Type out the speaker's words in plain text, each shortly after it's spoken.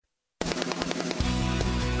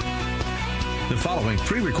The following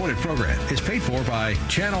pre-recorded program is paid for by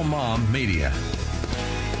Channel Mom Media.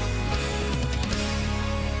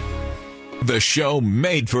 The show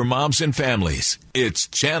made for moms and families. It's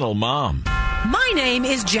Channel Mom. My name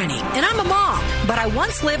is Jenny, and I'm a mom, but I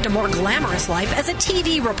once lived a more glamorous life as a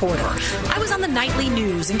TV reporter. I was on the nightly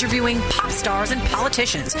news interviewing pop stars and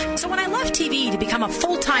politicians. So when I left TV to become a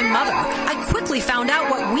full-time mother, I quickly found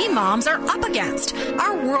out what we moms are up against.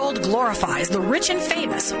 Our world glorifies the rich and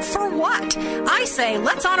famous. For what? I say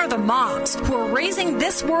let's honor the moms who are raising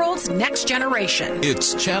this world's next generation.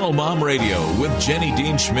 It's Channel Mom Radio with Jenny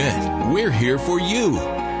Dean Schmidt. We're here for you.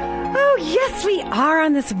 Oh, yes, we are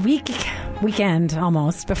on this weekend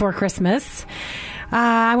almost before Christmas.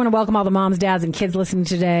 I want to welcome all the moms, dads, and kids listening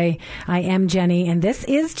today. I am Jenny, and this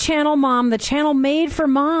is Channel Mom, the channel made for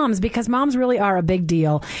moms, because moms really are a big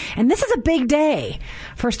deal. And this is a big day.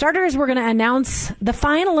 For starters, we're going to announce the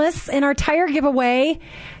finalists in our tire giveaway.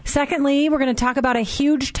 Secondly, we're going to talk about a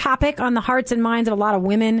huge topic on the hearts and minds of a lot of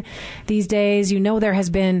women these days. You know, there has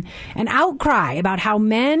been an outcry about how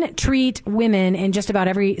men treat women in just about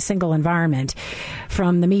every single environment,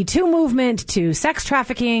 from the Me Too movement to sex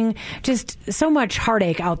trafficking, just so much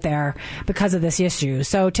heartache out there because of this issue.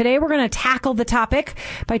 So today we're going to tackle the topic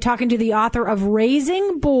by talking to the author of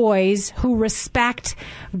Raising Boys Who Respect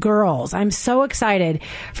Girls. I'm so excited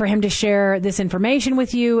for him to share this information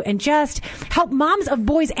with you and just help moms of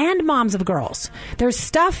boys and moms of girls. There's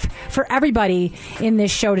stuff for everybody in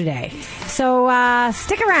this show today. So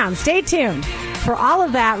stick around, stay tuned for all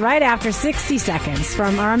of that right after 60 seconds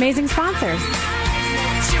from our amazing sponsors.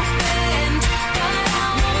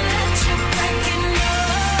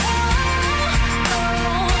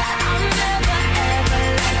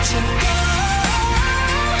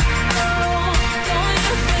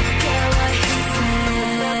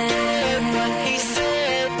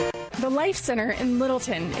 Life Center in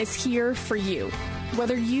Littleton is here for you.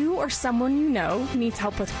 Whether you or someone you know needs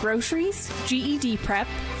help with groceries, GED prep,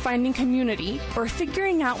 finding community, or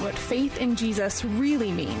figuring out what faith in Jesus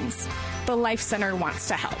really means, the Life Center wants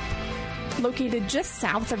to help. Located just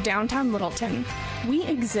south of downtown Littleton, we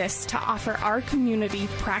exist to offer our community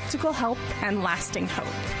practical help and lasting hope.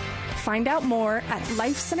 Find out more at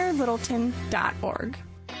lifecenterlittleton.org.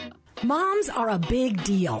 Moms are a big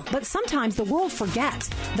deal, but sometimes the world forgets.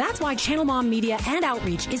 That's why Channel Mom Media and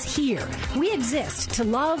Outreach is here. We exist to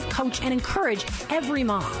love, coach, and encourage every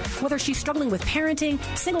mom, whether she's struggling with parenting,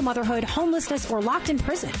 single motherhood, homelessness, or locked in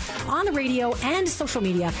prison. On the radio and social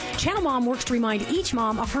media, Channel Mom works to remind each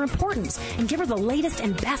mom of her importance and give her the latest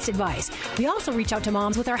and best advice. We also reach out to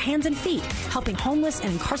moms with our hands and feet, helping homeless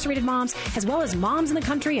and incarcerated moms, as well as moms in the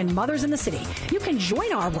country and mothers in the city. You can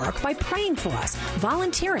join our work by praying for us,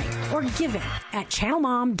 volunteering, or giving at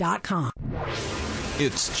channelmom.com.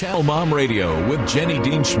 It's Channel Mom Radio with Jenny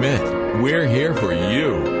Dean Schmidt. We're here for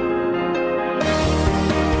you.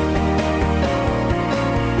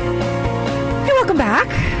 Hey, welcome back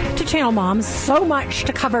to Channel Mom. So much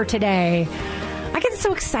to cover today. I get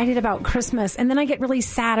so excited about Christmas, and then I get really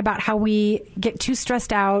sad about how we get too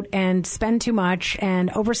stressed out and spend too much and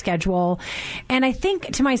overschedule. And I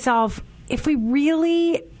think to myself, if we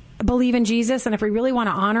really believe in Jesus, and if we really want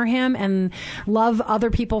to honor him and love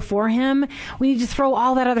other people for him, we need to throw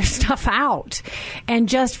all that other stuff out and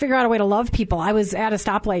just figure out a way to love people. I was at a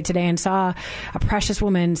stoplight today and saw a precious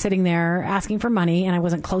woman sitting there asking for money, and I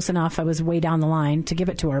wasn't close enough. I was way down the line to give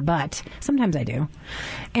it to her, but sometimes I do.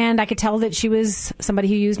 And I could tell that she was somebody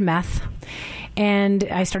who used meth, and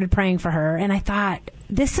I started praying for her, and I thought,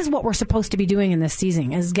 this is what we're supposed to be doing in this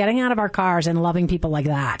season, is getting out of our cars and loving people like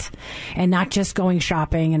that, and not just going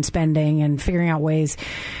shopping and spending and figuring out ways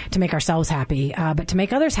to make ourselves happy, but to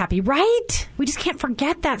make others happy, right? We just can't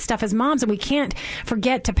forget that stuff as moms, and we can't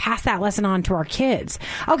forget to pass that lesson on to our kids.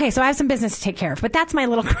 Okay, so I have some business to take care of, but that's my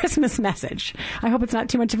little Christmas message. I hope it's not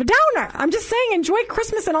too much of a downer. I'm just saying, enjoy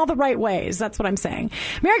Christmas in all the right ways. That's what I'm saying.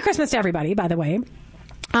 Merry Christmas to everybody, by the way.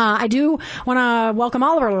 I do want to welcome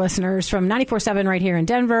all of our listeners from 94.7 right here in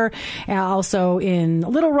Denver, also in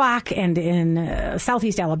Little Rock and in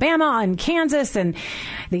Southeast Alabama and Kansas and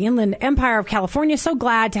the Inland Empire of California. So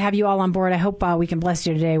glad to have you all on board. I hope we can bless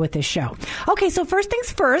you today with this show. Okay, so first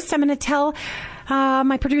things first, I'm going to tell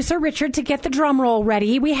my producer, Richard, to get the drum roll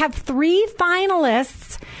ready. We have 3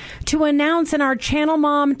 finalists to announce in our Channel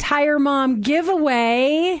Mom Tire Mom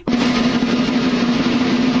giveaway.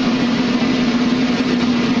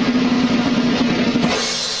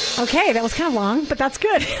 Okay, that was kind of long, but that's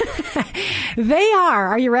good. They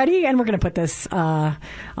are you ready? And we're going to put this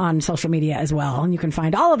on social media as well. And you can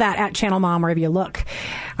find all of that at Channel Mom wherever you look.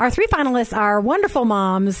 Our 3 finalists are wonderful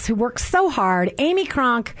moms who work so hard: Amy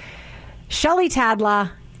Cronk, Shelly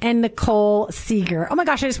Tadla, and Nicole Seeger. Oh my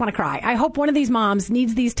gosh, I just want to cry. I hope one of these moms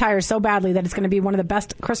needs these tires so badly that it's going to be one of the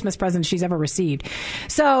best Christmas presents she's ever received.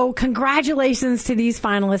 So congratulations to these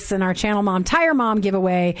finalists in our Channel Mom Tire Mom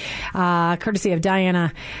giveaway, courtesy of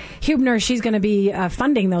Diana Hubner. She's going to be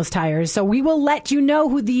funding those tires. So we will let you know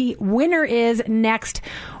who the winner is next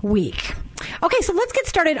week. Okay, so let's get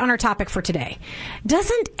started on our topic for today.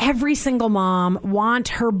 Doesn't every single mom want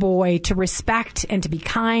her boy to respect and to be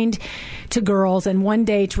kind to girls, and one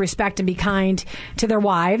day to respect and be kind to their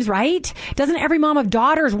wives, right? Doesn't every mom of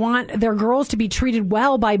daughters want their girls to be treated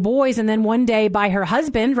well by boys and then one day by her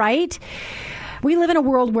husband, right? We live in a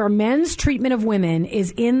world where men's treatment of women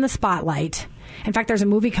is in the spotlight. In fact, there's a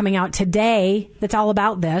movie coming out today that's all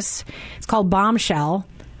about this. It's called Bombshell.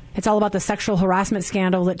 It's all about the sexual harassment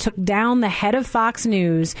scandal that took down the head of Fox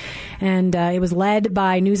News, and it was led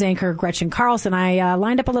by news anchor Gretchen Carlson. I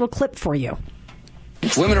lined up a little clip for you.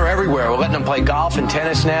 Women are everywhere. We're letting them play golf and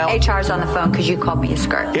tennis now. HR's on the phone because you called me a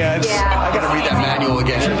skirt. Yeah, I got to read that manual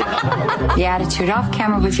again. The attitude off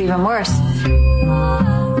camera was even worse.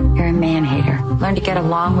 You're a man-hater. Learn to get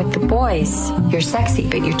along with the boys. You're sexy,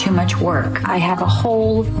 but you're too much work. I have a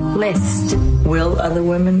whole list. Will other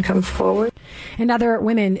women come forward? And other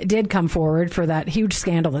women did come forward for that huge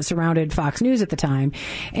scandal that surrounded Fox News at the time.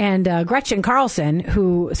 And Gretchen Carlson,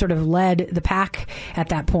 who sort of led the pack at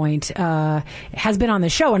that point, has been on the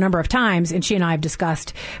show a number of times, and she and I have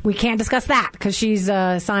discussed, we can't discuss that because she's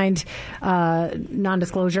signed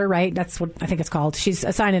non-disclosure, right? That's what I think it's called. She's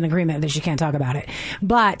signed an agreement that she can't talk about it.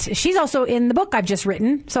 But she's also in the book I've just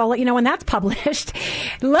written, so I'll let you know when that's published.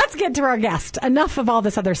 Let's get to our guest. Enough of all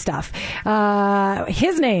this other stuff.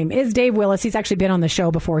 His name is Dave Willis. He's actually been on the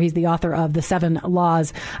show before. He's the author of The 7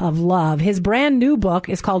 Laws of Love. His brand new book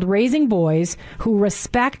is called Raising Boys Who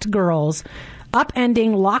Respect Girls,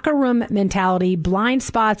 Upending Locker Room Mentality, Blind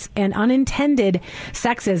Spots, and Unintended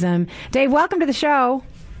Sexism. Dave, welcome to the show.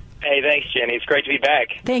 Hey, thanks, Jenny. It's great to be back.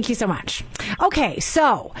 Thank you so much. Okay,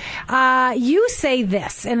 so you say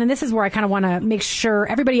this, and this is where I kind of want to make sure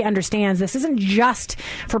everybody understands this isn't just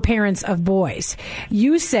for parents of boys.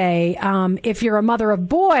 You say, if you're a mother of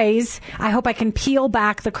boys, I hope I can peel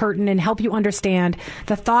back the curtain and help you understand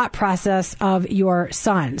the thought process of your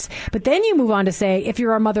sons. But then you move on to say, if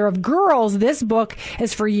you're a mother of girls, this book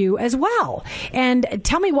is for you as well. And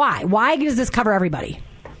tell me why. Why does this cover everybody?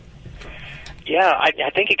 Yeah,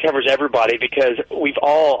 I think it covers everybody because we've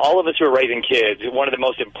all of us who are raising kids, one of the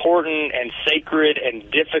most important and sacred and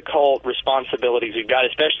difficult responsibilities we've got,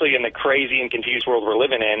 especially in the crazy and confused world we're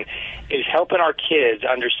living in, is helping our kids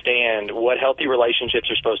understand what healthy relationships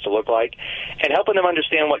are supposed to look like and helping them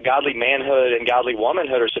understand what godly manhood and godly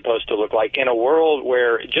womanhood are supposed to look like in a world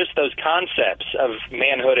where just those concepts of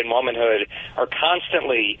manhood and womanhood are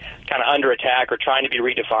constantly kind of under attack or trying to be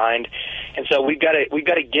redefined. And so we've got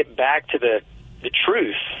to get back to the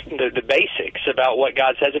truth, the basics about what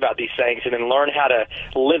God says about these things, and then learn how to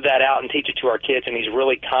live that out and teach it to our kids in these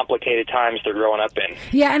really complicated times they're growing up in.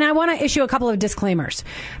 Yeah, and I want to issue a couple of disclaimers.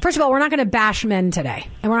 First of all, we're not going to bash men today,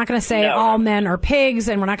 and we're not going to say all men are pigs,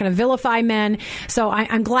 and we're not going to vilify men, so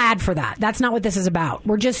I'm glad for that. That's not what this is about.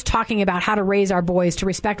 We're just talking about how to raise our boys to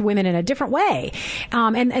respect women in a different way.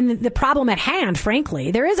 And the problem at hand, frankly,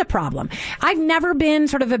 there is a problem. I've never been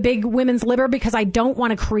sort of a big women's libber because I don't want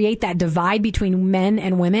to create that divide between men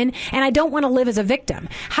and women, and I don't want to live as a victim.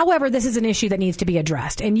 However, this is an issue that needs to be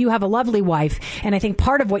addressed, and you have a lovely wife, and I think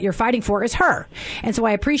part of what you're fighting for is her, and so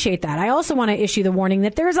I appreciate that. I also want to issue the warning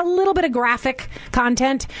that there's a little bit of graphic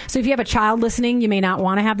content, so if you have a child listening, you may not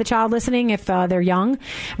want to have the child listening if they're young,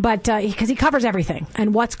 but because he covers everything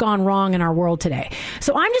and what's gone wrong in our world today.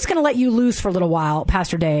 So I'm just going to let you loose for a little while,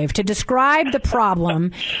 Pastor Dave, to describe the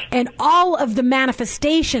problem and all of the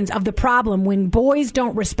manifestations of the problem when boys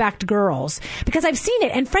don't respect girls, because I've seen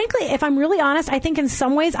it. And frankly, if I'm really honest, I think in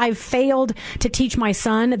some ways I've failed to teach my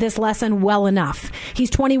son this lesson well enough.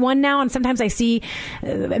 He's 21 now, and sometimes I see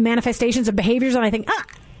manifestations of behaviors and I think,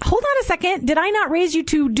 hold on a second, did I not raise you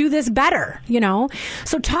to do this better?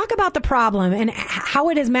 So talk about the problem and how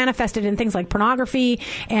it is manifested in things like pornography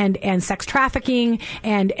and sex trafficking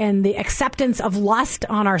and the acceptance of lust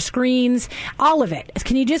on our screens, all of it.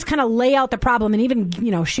 Can you just kind of lay out the problem and even,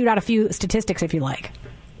 shoot out a few statistics if you like?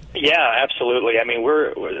 Yeah, absolutely. I mean,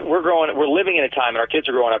 we're living in a time, and our kids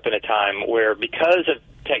are growing up in a time where, because of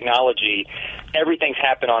technology, everything's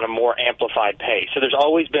happened on a more amplified pace. So there's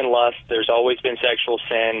always been lust, there's always been sexual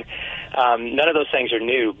sin. None of those things are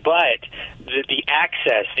new, but the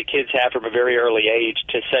access that kids have from a very early age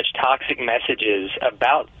to such toxic messages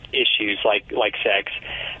about issues like sex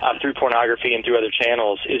through pornography and through other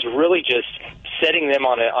channels is really just setting them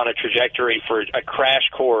on a trajectory for a crash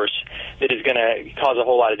course that is going to cause a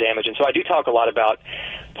whole lot of damage. And so I do talk a lot about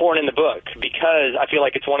porn in the book because I feel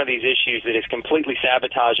like it's one of these issues that is completely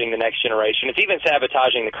sabotaging the next generation. It's even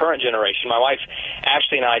sabotaging the current generation. My wife,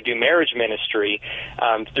 Ashley, and I do marriage ministry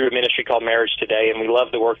through a ministry called Marriage Today, and we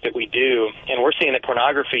love the work that we do. And we're seeing that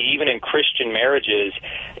pornography, even in Christian marriages,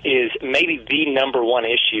 is maybe the number one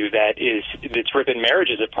issue that's ripping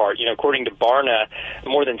marriages apart. You know, according to Barna,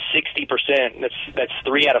 more than 60%, that's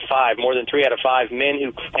 3 out of 5, more than 3 out of 5 men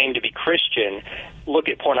who claim to be Christian look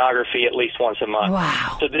at pornography at least once a month.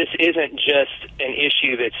 Wow. So this isn't just an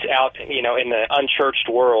issue that's out, you know, in the unchurched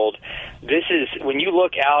world. This is, when you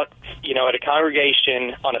look out, you know, at a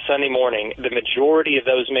congregation on a Sunday morning, the majority of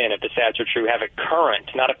those men, if the stats are true, have a current,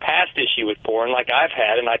 not a past issue with porn like I've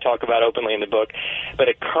had and I talk about openly in the book, but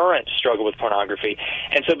a current struggle with pornography.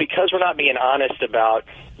 And so because we're not being honest about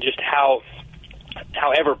just how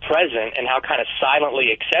ever present and how kind of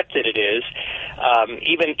silently accepted it is,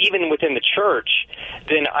 even within the church,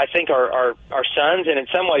 then I think our sons and in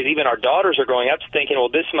some ways even our daughters are growing up thinking, well,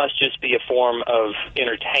 this must just be a form of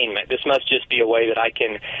entertainment. This must just be a way that I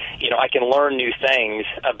can learn new things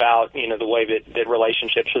about, you know, the way that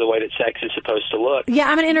relationships or the way that sex is supposed to look. Yeah,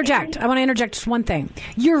 I'm going to interject. I want to interject just one thing.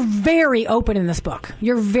 You're very open in this book.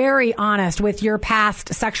 You're very honest with your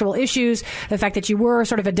past sexual issues, the fact that you were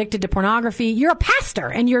sort of addicted to pornography. You're a pastor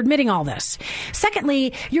and you're admitting all this.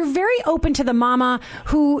 Secondly, you're very open to the mama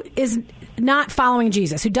who is not following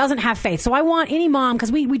Jesus, who doesn't have faith. So I want any mom,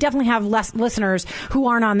 because we definitely have listeners who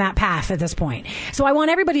aren't on that path at this point. So I want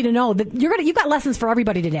everybody to know that you've got lessons for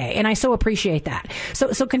everybody today, and I so appreciate that.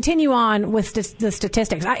 So continue on with the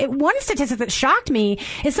statistics. One statistic that shocked me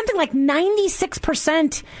is something like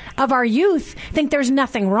 96% of our youth think there's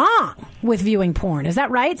nothing wrong with viewing porn. Is that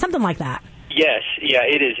right? Something like that. Yes, yeah,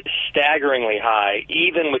 it is staggeringly high,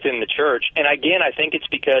 even within the church. And again, I think it's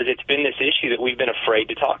because it's been this issue that we've been afraid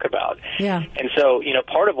to talk about. Yeah. And so, you know,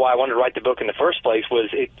 part of why I wanted to write the book in the first place was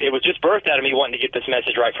it was just birthed out of me wanting to get this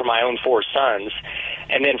message right for my own 4 sons.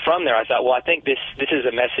 And then from there, I thought, well, I think this is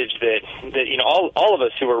a message that you know, all of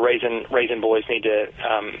us who are raising boys need to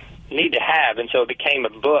have, and so it became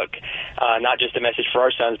a book, not just a message for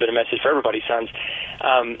our sons, but a message for everybody's sons.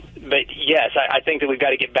 But yes, I think that we've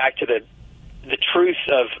got to get back to the truth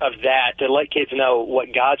of that, to let kids know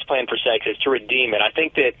what God's plan for sex is, to redeem it. I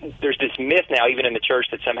think that there's this myth now, even in the church,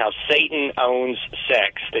 that somehow Satan owns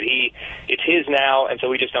sex, that it's his now, and so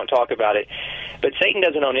we just don't talk about it. But Satan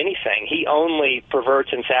doesn't own anything. He only perverts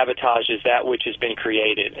and sabotages that which has been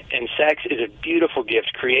created. And sex is a beautiful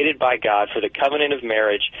gift created by God for the covenant of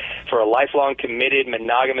marriage, for a lifelong, committed,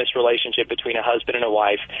 monogamous relationship between a husband and a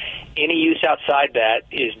wife. Any use outside that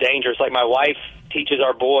is dangerous. Like my wife teaches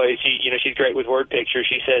our boys, she's great with word pictures.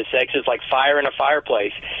 She says sex is like fire in a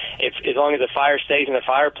fireplace. As long as the fire stays in the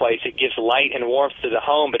fireplace, it gives light and warmth to the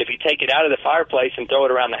home. But if you take it out of the fireplace and throw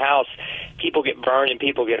it around the house, people get burned and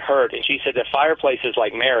people get hurt. And she said the fireplace is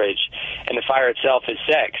like marriage, and the fire itself is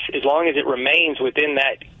sex. As long as it remains within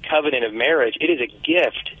that covenant of marriage, it is a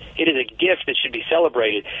gift. It is a gift that should be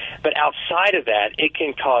celebrated. But outside of that, it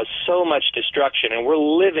can cause so much destruction. And we're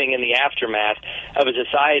living in the aftermath of a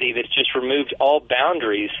society that's just removed all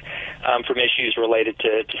boundaries from issues related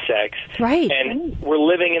to sex. Right. And we're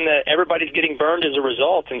living in everybody's getting burned as a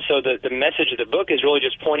result. And so the message of the book is really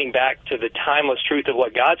just pointing back to the timeless truth of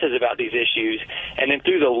what God says about these issues. And then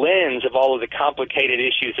through the lens of all of the complicated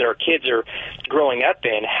issues that our kids are growing up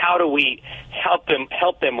in, how do we help them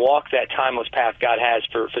walk that timeless path God has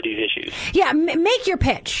for these issues? Yeah, make your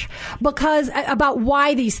pitch about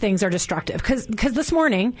why these things are destructive. Because this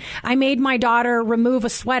morning I made my daughter remove a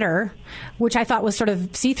sweater, which I thought was sort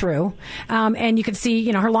of see-through, and you could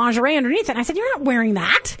see, her lingerie underneath it. And I said, "You're not wearing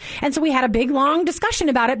that." And so we had a big, long discussion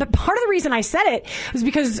about it. But part of the reason I said it was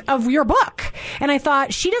because of your book. And I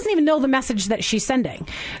thought, she doesn't even know the message that she's sending.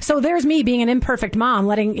 So there's me being an imperfect mom,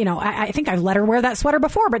 letting, I think I've let her wear that sweater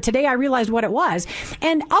before, but today I realized what it was.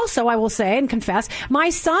 And also, I will say and confess, my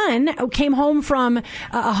son came home from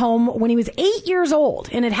a home when he was 8 years old,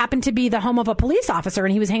 and it happened to be the home of a police officer,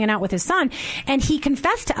 and he was hanging out with his son, and he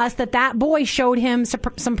confessed to us that boy showed him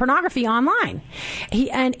some pornography online.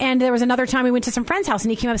 And there was another time we went to some friend's house,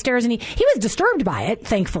 and he came upstairs, and he was disturbed by it,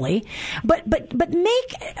 thankfully. But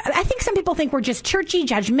I think some people think we're just churchy,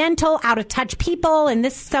 judgmental, out of touch people, and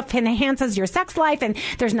this stuff enhances your sex life, and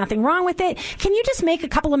there's nothing wrong with it. Can you just make a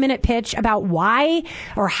couple of minute pitch about why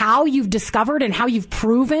or how you've discovered and how you've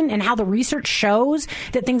proven and how the research shows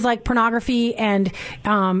that things like pornography and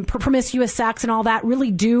promiscuous sex and all that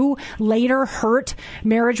really do later hurt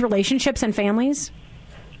marriage relationships and families?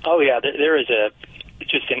 Oh, yeah. There is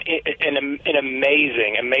just an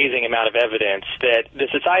amazing amount of evidence that the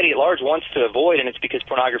society at large wants to avoid, and it's because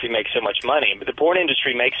pornography makes so much money. But the porn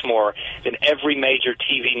industry makes more than every major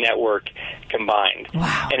TV network combined.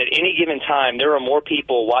 Wow. And at any given time, there are more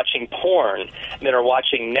people watching porn than are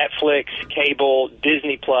watching Netflix, cable,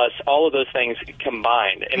 Disney Plus, all of those things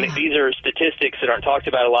combined. And these are statistics that aren't talked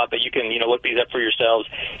about a lot, but you can look these up for yourselves.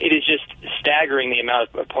 It is just staggering the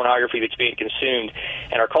amount of pornography that's being consumed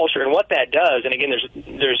in our culture. And what that does, and again,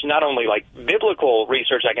 there's not only like biblical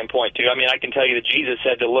research I can point to. I mean, I can tell you that Jesus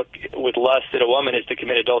said to look with lust at a woman is to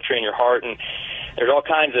commit adultery in your heart, and there's all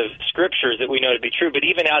kinds of scriptures that we know to be true. But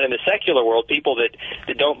even out in the secular world, people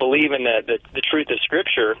that don't believe in the truth of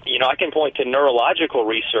Scripture, I can point to neurological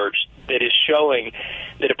research that is showing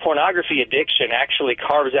that a pornography addiction actually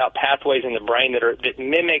carves out pathways in the brain that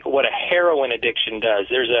mimic what a heroin addiction does.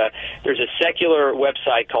 There's a secular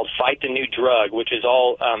website called Fight the New Drug, which is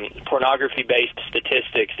all pornography-based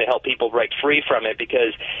statistics to help people break free from it,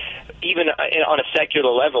 because even on a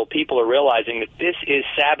secular level, people are realizing that this is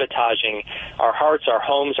sabotaging our hearts, our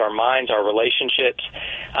homes, our minds, our relationships,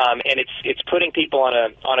 and it's putting people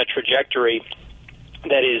on a trajectory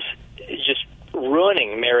that is just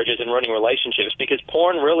ruining marriages and ruining relationships, because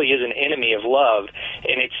porn really is an enemy of love,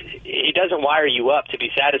 and it doesn't wire you up to be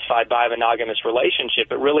satisfied by a monogamous relationship,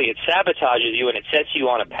 but really it sabotages you and it sets you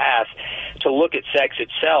on a path to look at sex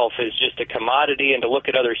itself as just a commodity and to look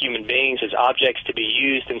at other human beings as objects to be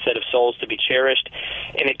used instead of souls to be cherished,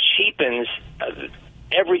 and it cheapens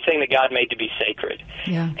everything that God made to be sacred.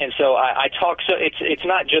 Yeah. And so I talk, so it's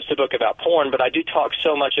not just a book about porn, but I do talk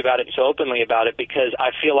so much about it and so openly about it because I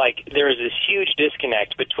feel like there is this huge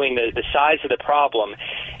disconnect between the size of the problem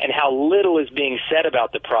and how little is being said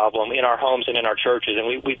about the problem in our homes and in our churches,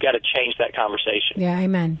 and we've got to change that conversation. Yeah,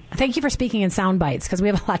 amen. Thank you for speaking in sound bites, because we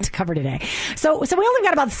have a lot to cover today. So we only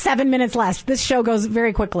got about 7 minutes left. This show goes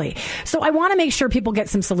very quickly. So I want to make sure people get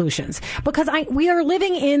some solutions, because we are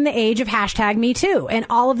living in the age of #MeToo and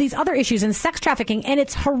all of these other issues and sex trafficking, and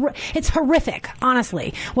it's horrific,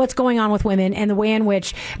 honestly, what's going on with women and the way in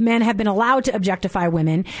which men have been allowed to objectify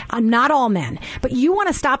women. Not all men, but you want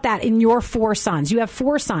to stop that in your 4 sons. You have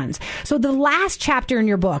 4 sons. So the last chapter in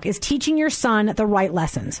your book is teaching your son the right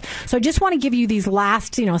lessons. So I just want to give you these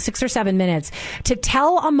last, 6 or 7 minutes to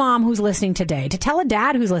tell a mom who's listening today, to tell a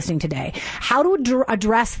dad who's listening today, how to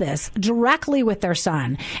address this directly with their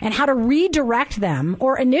son and how to redirect them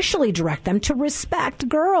or initially direct them to respect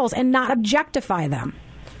girls and not objectify them.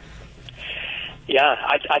 Yeah,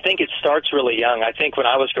 I think it starts really young. I think when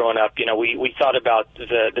I was growing up, we thought about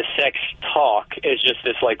the sex talk as just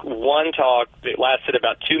this like one talk that lasted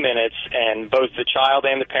about 2 minutes, and both the child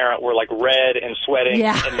and the parent were like red and sweating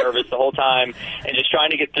and nervous the whole time, and just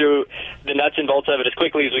trying to get through the nuts and bolts of it as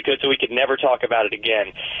quickly as we could so we could never talk about it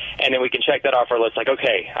again. And then we can check that off our list, like,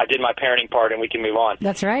 okay, I did my parenting part and we can move on.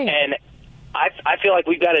 That's right. And I feel like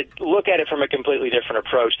we've got to look at it from a completely different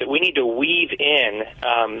approach, that we need to weave in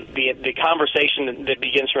the conversation that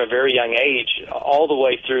begins from a very young age all the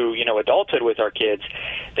way through, adulthood with our kids,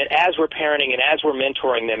 that as we're parenting and as we're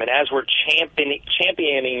mentoring them and as we're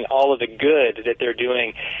championing all of the good that they're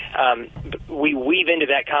doing, we weave into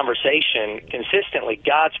that conversation consistently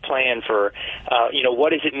God's plan for, what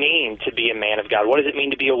does it mean to be a man of God? What does it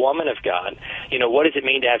mean to be a woman of God? What does it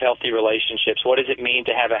mean to have healthy relationships? What does it mean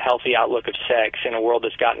to have a healthy outlook of sex in a world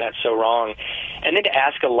that's gotten that so wrong? And then to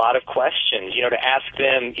ask a lot of questions, to ask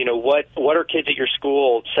them, what are kids at your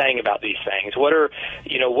school saying about these things? What are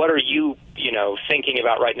you thinking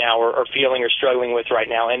about right now or feeling or struggling with right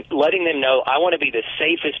now? And letting them know, I want to be the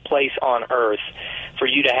safest place on earth for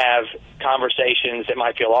you to have conversations that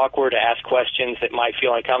might feel awkward, to ask questions that might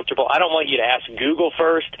feel uncomfortable. I don't want you to ask Google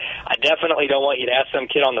first. I definitely don't want you to ask some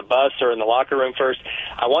kid on the bus or in the locker room first.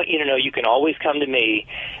 I want you to know you can always come to me,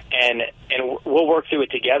 and we'll work through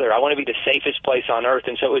it together. I want to be the safest place on earth.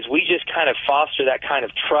 And so as we just kind of foster that kind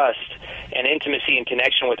of trust and intimacy and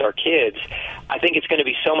connection with our kids, I think it's going to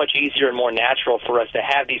be so much easier and more natural for us to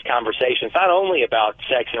have these conversations, not only about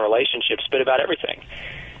sex and relationships, but about everything.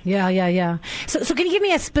 Yeah. So can you give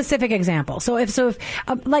me a specific example? So if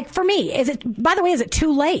like for me, is it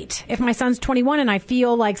too late if my son's 21 and I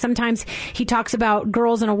feel like sometimes he talks about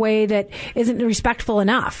girls in a way that isn't respectful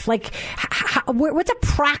enough? Like, what's a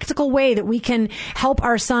practical way that we can help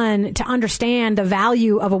our son to understand the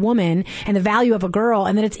value of a woman and the value of a girl,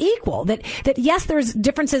 and that it's equal? That yes,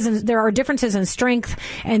 there are differences in strength,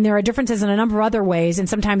 and there are differences in a number of other ways, and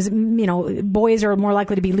sometimes boys are more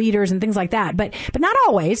likely to be leaders and things like that, but not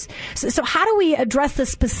always. So how do we address this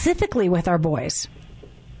specifically with our boys?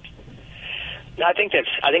 I think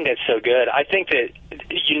that's so good. I think that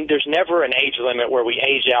there's never an age limit where we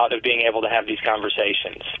age out of being able to have these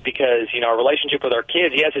conversations, because our relationship with our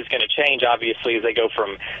kids, yes, it's going to change obviously as they go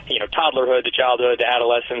from toddlerhood to childhood to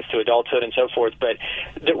adolescence to adulthood and so forth. But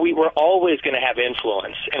that we're always going to have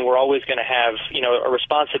influence, and we're always going to have a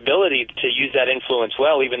responsibility to use that influence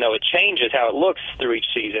well, even though it changes how it looks through each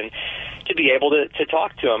season, to be able to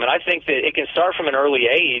talk to them. And I think that it can start from an early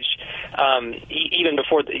age, even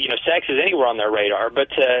before sex is anywhere on their radar. But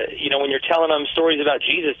when you're telling them stories about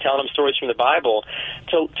Jesus, telling them stories from the Bible,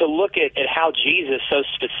 to look at how Jesus so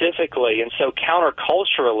specifically and so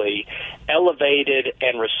counterculturally elevated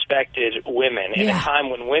and respected women in a time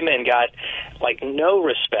when women got no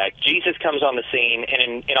respect. Jesus comes on the scene,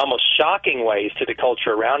 and in almost shocking ways to the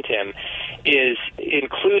culture around him, is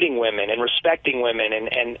including women and respecting women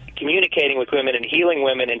and communicating with women and healing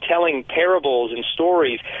women and telling parables and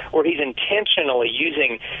stories where he's intentionally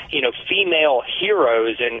using female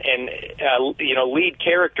heroes and lead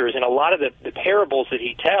characters in a lot of the parables that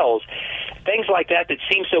he tells. Things like that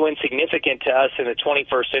seem so insignificant to us in the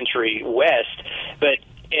 21st century West, but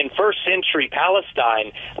in first century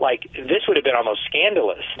Palestine, this would have been almost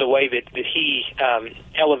scandalous, the way that he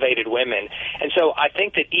elevated women. And so I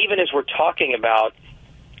think that even as we're talking about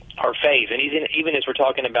our faith, and even as we're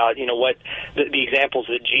talking about what the examples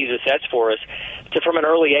that Jesus sets for us, to from an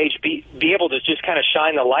early age be able to just kind of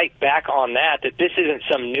shine the light back on that this isn't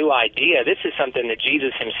some new idea. This is something that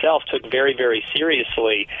Jesus himself took very, very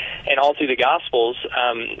seriously, and all through the Gospels,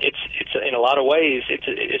 it's in a lot of ways it's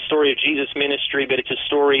a story of Jesus' ministry, but it's a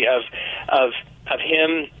story of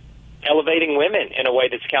him elevating women in a way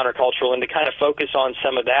that's countercultural, and to kind of focus on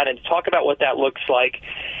some of that and to talk about what that looks like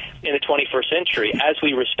in the 21st century as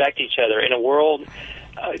we respect each other in a world,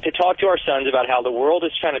 to talk to our sons about how the world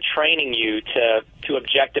is kind of training you to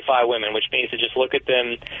objectify women, which means to just look at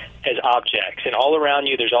them as objects. And all around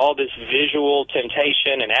you, there's all this visual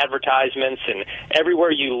temptation and advertisements, and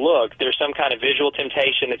everywhere you look, there's some kind of visual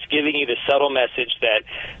temptation that's giving you the subtle message that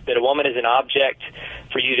a woman is an object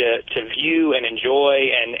for you to view and enjoy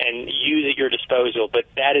and use at your disposal. But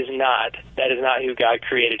that is not who God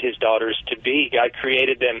created his daughters to be. God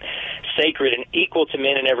created them sacred and equal to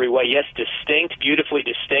men in every way. Yes, distinct, beautifully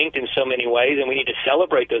distinct in so many ways, and we need to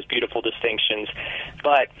celebrate those beautiful distinctions.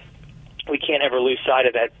 But we can't ever lose sight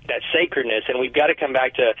of that sacredness, and we've got to come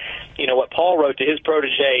back to what Paul wrote to his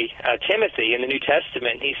protege Timothy in the New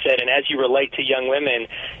Testament. He said, and as you relate to young women,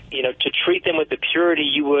 to treat them with the purity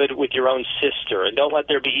you would with your own sister, and don't let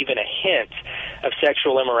there be even a hint of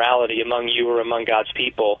sexual immorality among you or among God's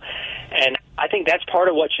people. And I think that's part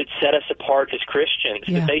of what should set us apart as Christians,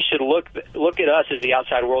 that they should look at us as the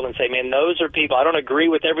outside world and say, man, those are people, I don't agree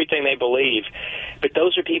with everything they believe, but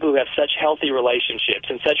those are people who have such healthy relationships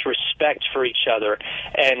and such respect for each other.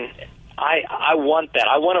 And I want that.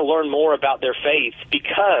 I want to learn more about their faith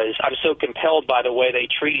because I'm so compelled by the way they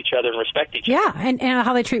treat each other and respect each other. Yeah, and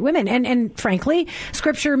how they treat women. And frankly,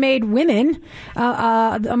 Scripture made women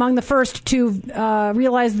among the first to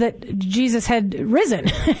realize that Jesus had risen.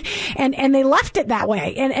 and they left it that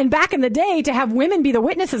way. And back in the day, to have women be the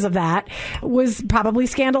witnesses of that was probably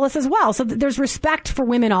scandalous as well. So there's respect for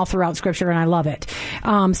women all throughout Scripture, and I love it.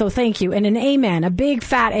 So thank you. And an amen, a big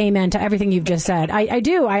fat amen to everything you've just said. I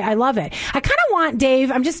do. I love it. I kind of want,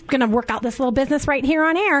 Dave, I'm just going to work out this little business right here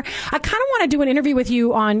on air. I kind of want to do an interview with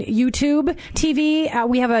you on YouTube TV.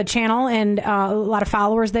 We have a channel and a lot of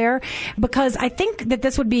followers there, because I think that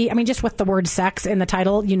this would be, just with the word sex in the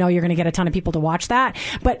title, you're going to get a ton of people to watch that.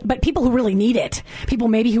 But people who really need it, people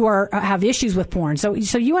maybe who have issues with porn. So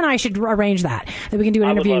you and I should arrange that we can do an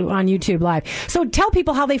interview on YouTube Live. So tell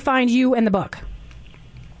people how they find you and the book.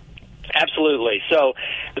 Absolutely. So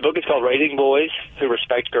the book is called Raising Boys Who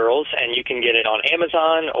Respect Girls, and you can get it on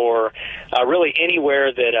Amazon or really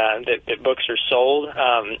anywhere that books are sold.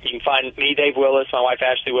 You can find me, Dave Willis, my wife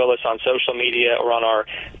Ashley Willis, on social media or on our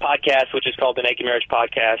podcast, which is called The Naked Marriage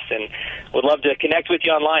Podcast, and would love to connect with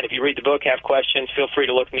you online. If you read the book, have questions, feel free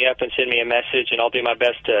to look me up and send me a message, and I'll do my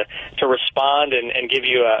best to respond and give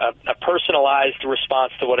you a personalized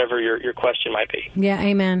response to whatever your question might be. Yeah,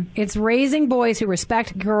 amen. It's Raising Boys Who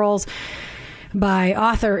Respect Girls by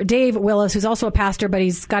author Dave Willis, who's also a pastor, but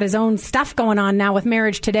he's got his own stuff going on now with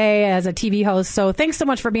Marriage Today as a TV host. So thanks so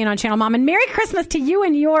much for being on Channel Mom, and Merry Christmas to you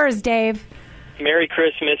and yours, Dave. Merry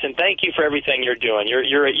Christmas, and thank you for everything you're doing.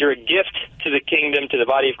 You're a gift to the kingdom, to the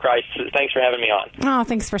body of Christ. Thanks for having me on. Oh,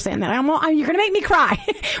 thanks for saying that. You're going to make me cry.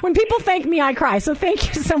 When people thank me, I cry. So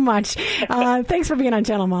thank you so much. Thanks for being on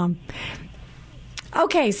Channel Mom.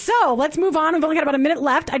 Okay, so let's move on. We've only got about a minute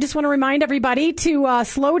left. I just want to remind everybody to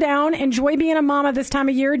slow down, enjoy being a mama this time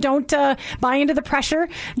of year. Don't buy into the pressure.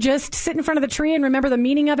 Just sit in front of the tree and remember the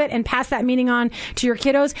meaning of it and pass that meaning on to your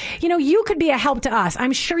kiddos. You know, you could be a help to us.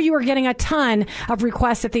 I'm sure you are getting a ton of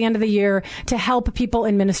requests at the end of the year to help people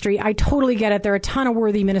in ministry. I totally get it. There are a ton of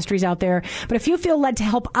worthy ministries out there. But if you feel led to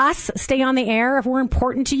help us stay on the air, if we're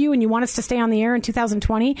important to you and you want us to stay on the air in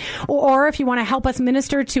 2020, or if you want to help us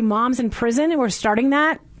minister to moms in prison, we're starting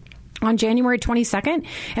that on January 22nd,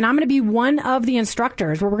 and I'm going to be one of the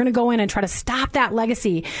instructors where we're going to go in and try to stop that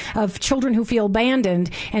legacy of children who feel abandoned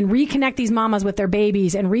and reconnect these mamas with their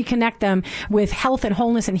babies and reconnect them with health and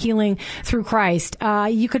wholeness and healing through Christ.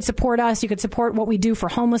 You could support us. You could support what we do for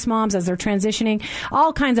homeless moms as they're transitioning.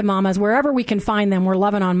 All kinds of mamas, wherever we can find them, we're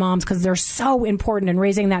loving on moms because they're so important in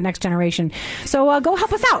raising that next generation. So go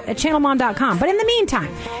help us out at channelmom.com. But in the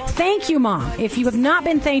meantime, thank you, Mom. If you have not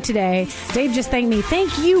been thanked today, Dave just thanked me.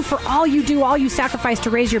 Thank you for all you do, all you sacrifice to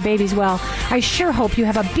raise your babies well. I sure hope you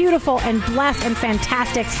have a beautiful and blessed and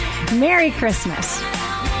fantastic Merry Christmas.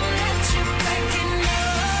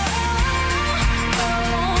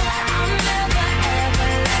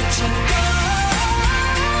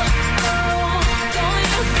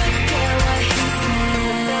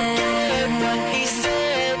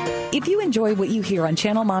 If you enjoy what you hear on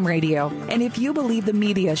Channel Mom Radio, and if you believe the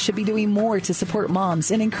media should be doing more to support moms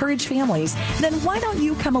and encourage families, then why don't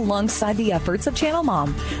you come alongside the efforts of Channel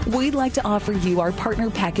Mom? We'd like to offer you our partner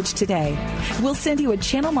package today. We'll send you a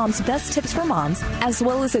Channel Mom's Best Tips for Moms, as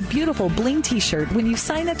well as a beautiful bling t-shirt when you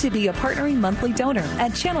sign up to be a partnering monthly donor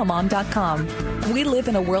at channelmom.com. We live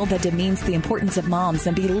in a world that demeans the importance of moms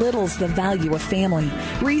and belittles the value of family.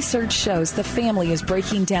 Research shows the family is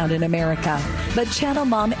breaking down in America, but Channel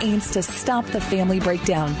Mom aims to stop the family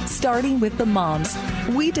breakdown, starting with the moms.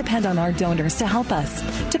 We depend on our donors to help us,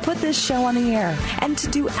 to put this show on the air, and to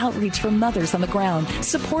do outreach for mothers on the ground,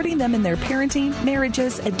 supporting them in their parenting,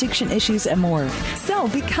 marriages, addiction issues, and more. So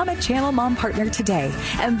become a Channel Mom partner today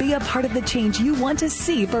and be a part of the change you want to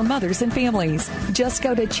see for mothers and families. Just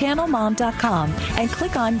go to channelmom.com and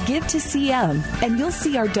click on Give to CM, and you'll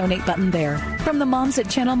see our donate button there. From the moms at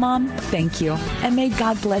Channel Mom, thank you, and may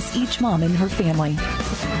God bless each mom and her family.